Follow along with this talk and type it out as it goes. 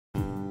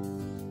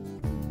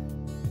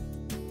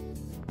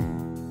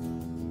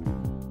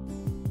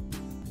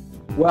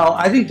Well,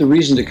 I think the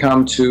reason to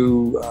come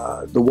to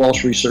the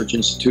Walsh Research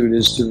Institute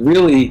is to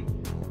really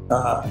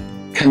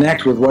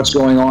connect with what's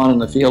going on in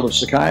the field of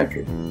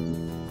psychiatry.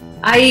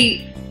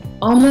 I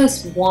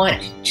almost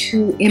want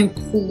to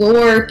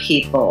implore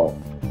people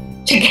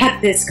to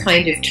get this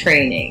kind of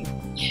training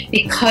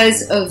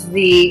because of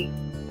the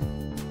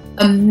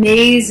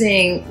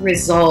amazing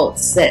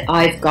results that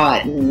I've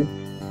gotten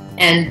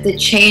and the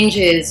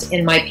changes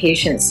in my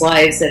patients'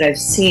 lives that I've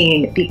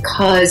seen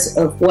because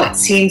of what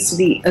seems to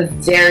be a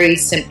very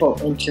simple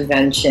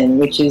intervention,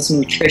 which is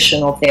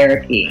nutritional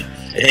therapy.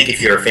 I think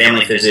if you're a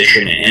family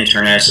physician, an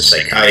internist, a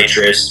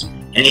psychiatrist,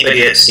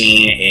 anybody that's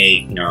seen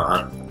a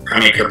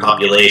primary care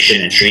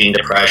population and treating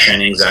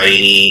depression,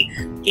 anxiety,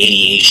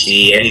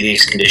 ADHD, any of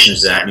these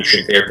conditions that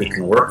nutrient therapy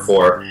can work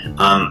for,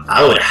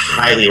 I would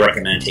highly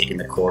recommend taking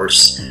the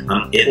course.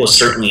 It will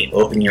certainly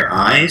open your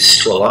eyes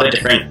to a lot of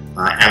different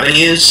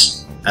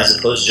avenues as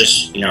opposed to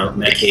just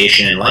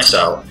medication and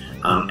lifestyle.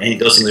 I think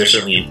those things are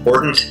certainly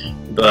important,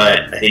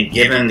 but I think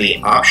given the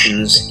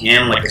options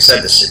and, like I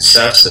said, the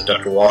success that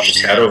Dr. Walsh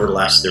has had over the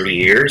last 30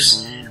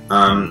 years,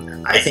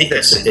 I think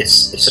that's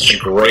it's such a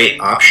great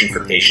option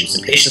for patients,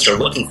 and patients are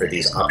looking for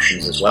these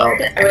options as well.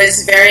 I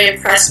was very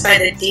impressed by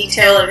the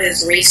detail of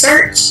his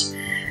research.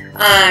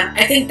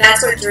 I think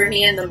that's what drew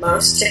me in the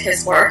most to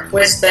his work,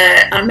 was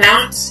the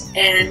amount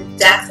and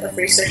depth of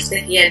research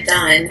that he had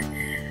done,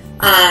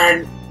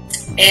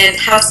 and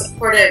how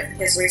supportive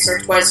his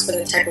research was for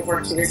the type of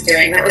work he was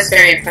doing. That was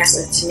very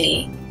impressive to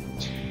me.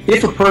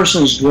 If a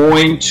person's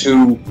going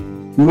to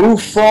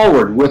move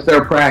forward with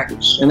their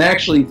practice and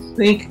actually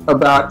think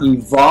about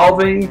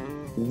evolving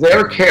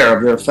their care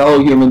of their fellow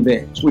human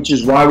beings, which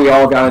is why we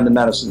all got into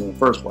medicine in the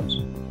first place,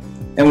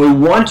 and we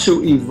want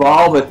to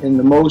evolve it in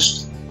the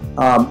most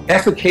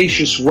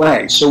efficacious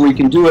way so we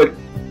can do it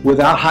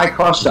without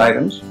high-cost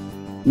items.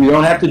 You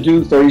don't have to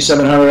do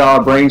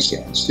 $3,700 brain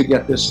scans to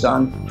get this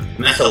done.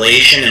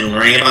 Methylation and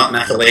learning about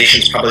methylation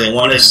is probably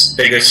one of the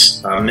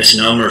biggest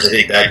misnomers, I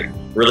think, that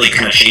really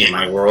kind of changed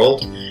my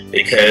world,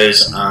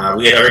 because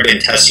we had already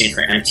been testing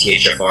for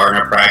MTHFR in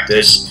our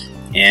practice,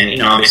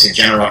 and obviously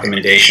general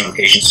recommendation when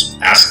patients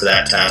ask for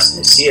that test and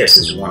they see us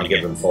is we want to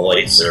give them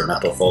folates or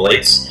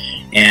methylfolates.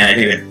 And I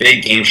think the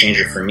big game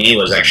changer for me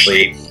was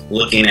actually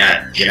looking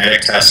at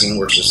genetic testing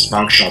versus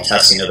functional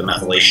testing of the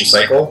methylation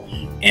cycle,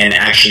 and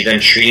actually then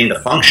treating the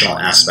functional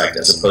aspect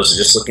as opposed to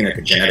just looking at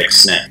the genetic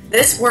SNP.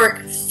 This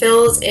work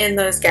fills in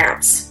those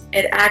gaps.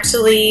 It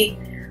actually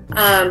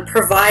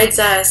provides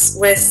us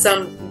with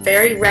some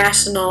very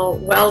rational,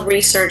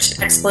 well-researched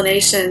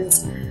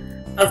explanations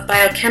of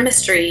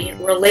biochemistry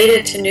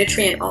related to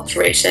nutrient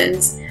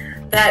alterations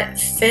that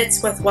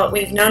fits with what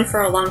we've known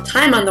for a long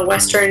time on the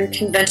Western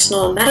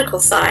conventional medical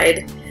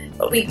side,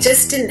 but we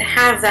just didn't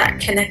have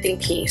that connecting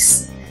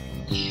piece.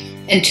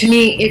 And to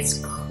me, it's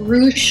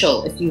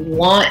crucial, if you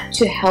want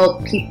to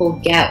help people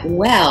get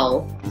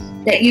well,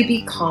 that you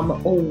become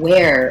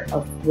aware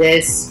of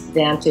this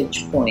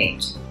vantage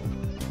point.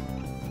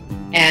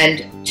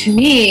 And to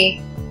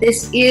me,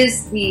 this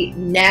is the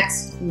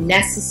next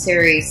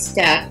necessary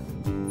step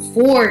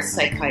for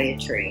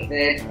psychiatry.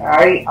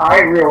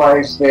 I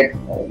realized that,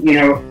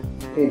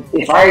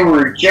 if I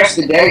were just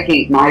to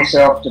dedicate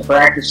myself to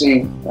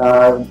practicing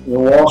the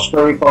Walsh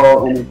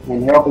protocol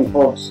and helping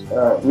folks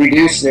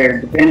reduce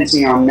their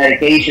dependency on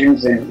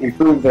medications and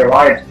improve their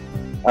lives,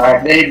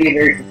 then it'd be a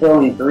very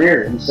fulfilling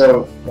career. And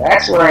so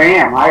that's where I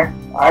am.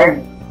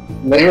 I've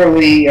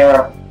literally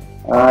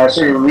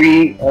sort of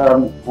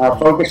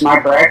refocused my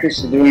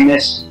practice to doing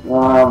this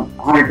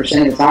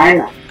 100% of the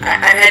time.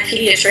 I've had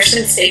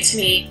pediatricians say to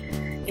me,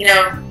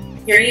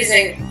 you're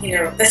using,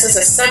 this is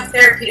a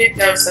subtherapeutic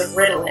dose of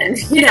Ritalin.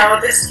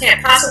 This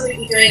can't possibly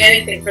be doing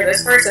anything for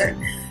this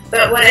person.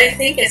 But what I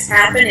think is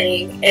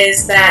happening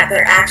is that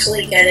they're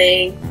actually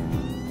getting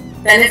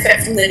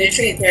benefit from the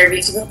nutrient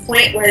therapy to the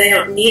point where they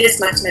don't need as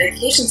much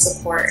medication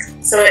support.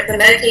 So the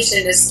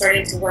medication is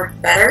starting to work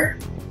better,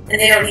 and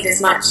they don't need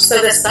as much.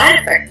 So the side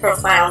effect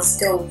profiles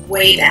go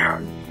way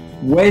down.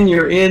 When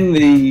you're in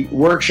the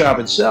workshop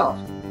itself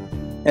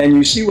and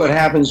you see what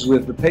happens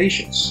with the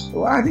patients,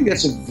 well, I think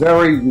that's a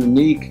very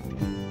unique,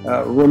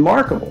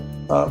 remarkable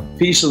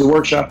piece of the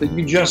workshop that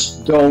you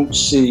just don't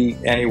see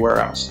anywhere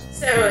else.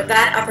 So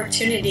that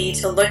opportunity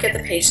to look at the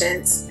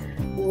patients,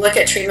 look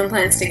at treatment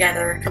plans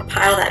together,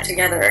 compile that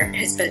together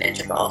has been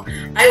integral.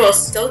 I will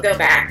still go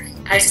back.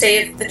 I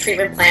save the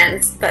treatment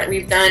plans that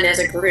we've done as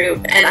a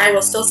group, and I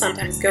will still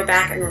sometimes go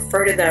back and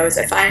refer to those.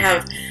 If I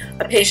have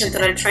a patient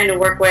that I'm trying to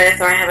work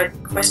with, or I have a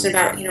question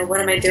about, what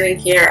am I doing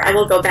here, I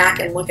will go back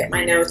and look at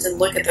my notes and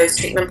look at those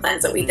treatment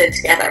plans that we did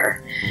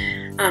together.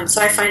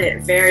 So I find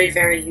it very,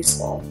 very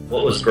useful.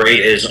 What was great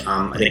is,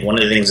 I think one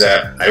of the things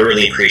that I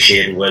really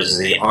appreciated was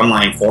the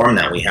online forum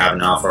that we have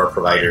now for our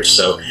providers.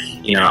 So,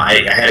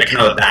 I had a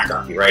kind of a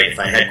backup, right? If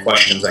I had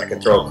questions, I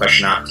could throw a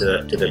question out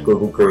to the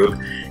Google group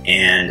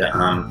and,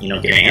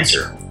 get an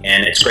answer.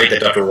 And it's great that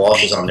Dr.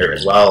 Walsh is on there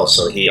as well,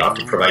 so he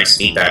often provides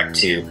feedback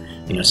to,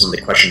 some of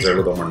the questions that are a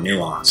little bit more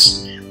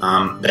nuanced.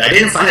 But I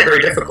didn't find it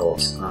very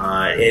difficult.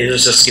 It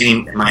was just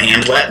getting my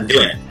hands wet and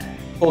doing it.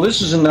 Well,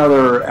 this is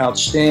another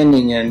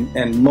outstanding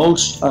and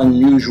most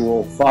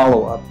unusual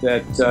follow-up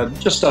that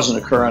just doesn't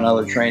occur in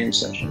other training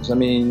sessions. I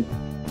mean,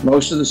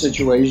 most of the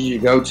situations you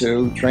go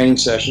to, training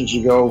sessions,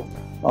 you go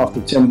off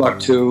to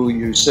Timbuktu,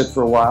 you sit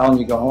for a while, and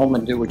you go home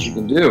and do what you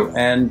can do.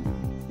 And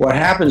what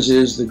happens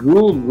is the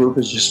Gould group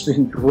has just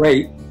been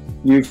great.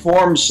 You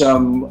form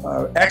some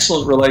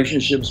excellent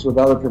relationships with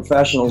other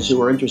professionals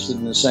who are interested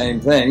in the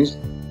same things,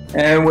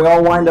 and we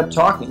all wind up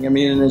talking. I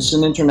mean, and it's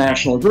an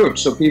international group,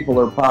 so people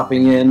are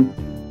popping in,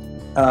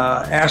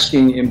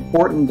 asking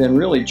important and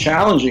really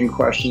challenging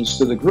questions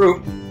to the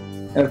group.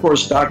 And of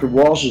course, Dr.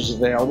 Walsh is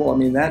available. I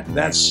mean,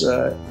 that's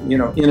you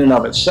know, in and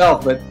of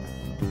itself. But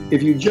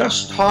if you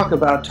just talk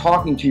about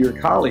talking to your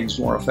colleagues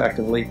more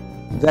effectively,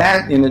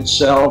 that in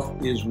itself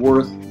is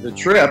worth the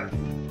trip,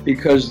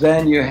 because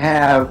then you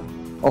have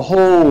a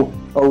whole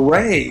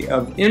array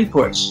of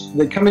inputs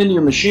that come into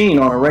your machine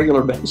on a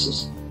regular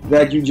basis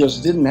that you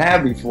just didn't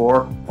have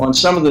before on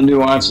some of the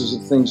nuances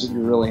of things that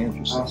you're really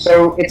interested in.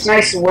 So it's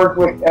nice to work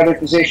with other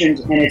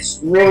physicians, and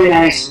it's really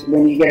nice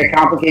when you get a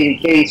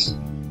complicated case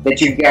that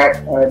you've got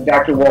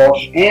Dr.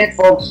 Walsh and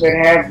folks that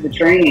have the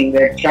training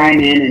that chime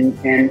in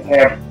and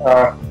have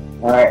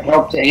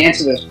help to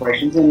answer those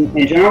questions, and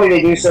generally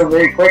they do so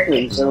very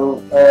quickly.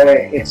 So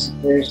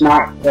there's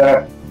not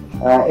a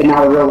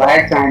real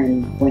lag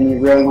time when you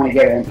really want to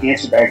get an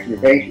answer back to your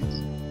patients.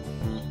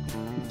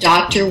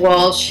 Dr.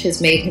 Walsh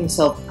has made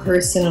himself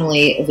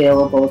personally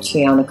available to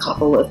me on a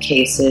couple of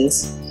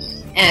cases.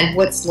 And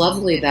what's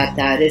lovely about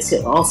that is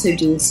he'll also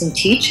do some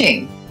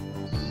teaching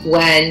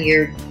when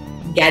you're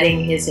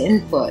getting his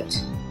input.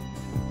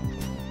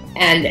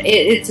 And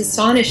it's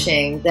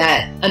astonishing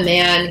that a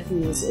man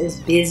who's as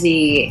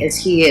busy as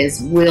he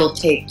is will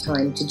take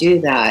time to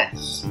do that,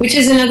 which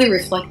is another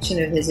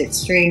reflection of his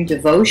extreme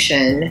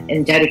devotion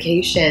and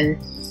dedication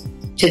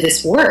to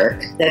this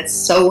work that's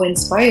so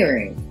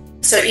inspiring.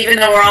 So even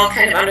though we're all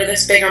kind of under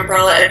this big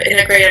umbrella of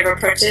integrative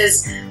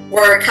approaches,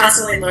 we're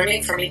constantly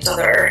learning from each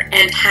other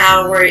and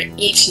how we're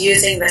each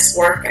using this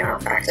work in our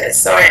practice.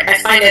 So I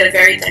find it a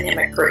very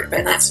dynamic group,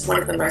 and that's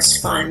one of the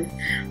most fun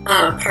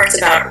parts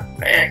about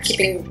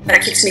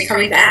keeps me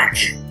coming back.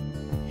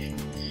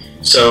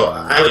 So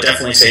I would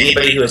definitely say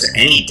anybody who has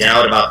any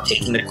doubt about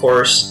taking the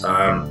course,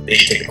 they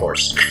should take the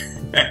course.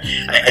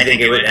 I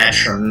think it would add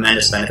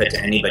tremendous benefit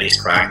to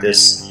anybody's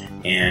practice.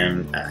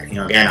 And you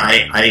know, again,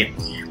 I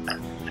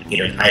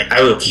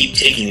will keep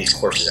taking these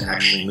courses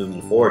actually moving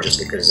forward, just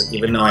because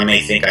even though I may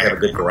think I have a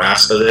good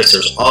grasp of this,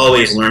 there's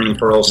always learning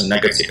pearls and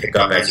nuggets to pick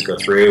up as you go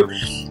through,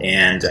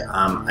 and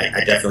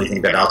I definitely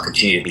think that I'll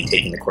continue to be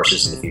taking the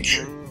courses in the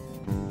future.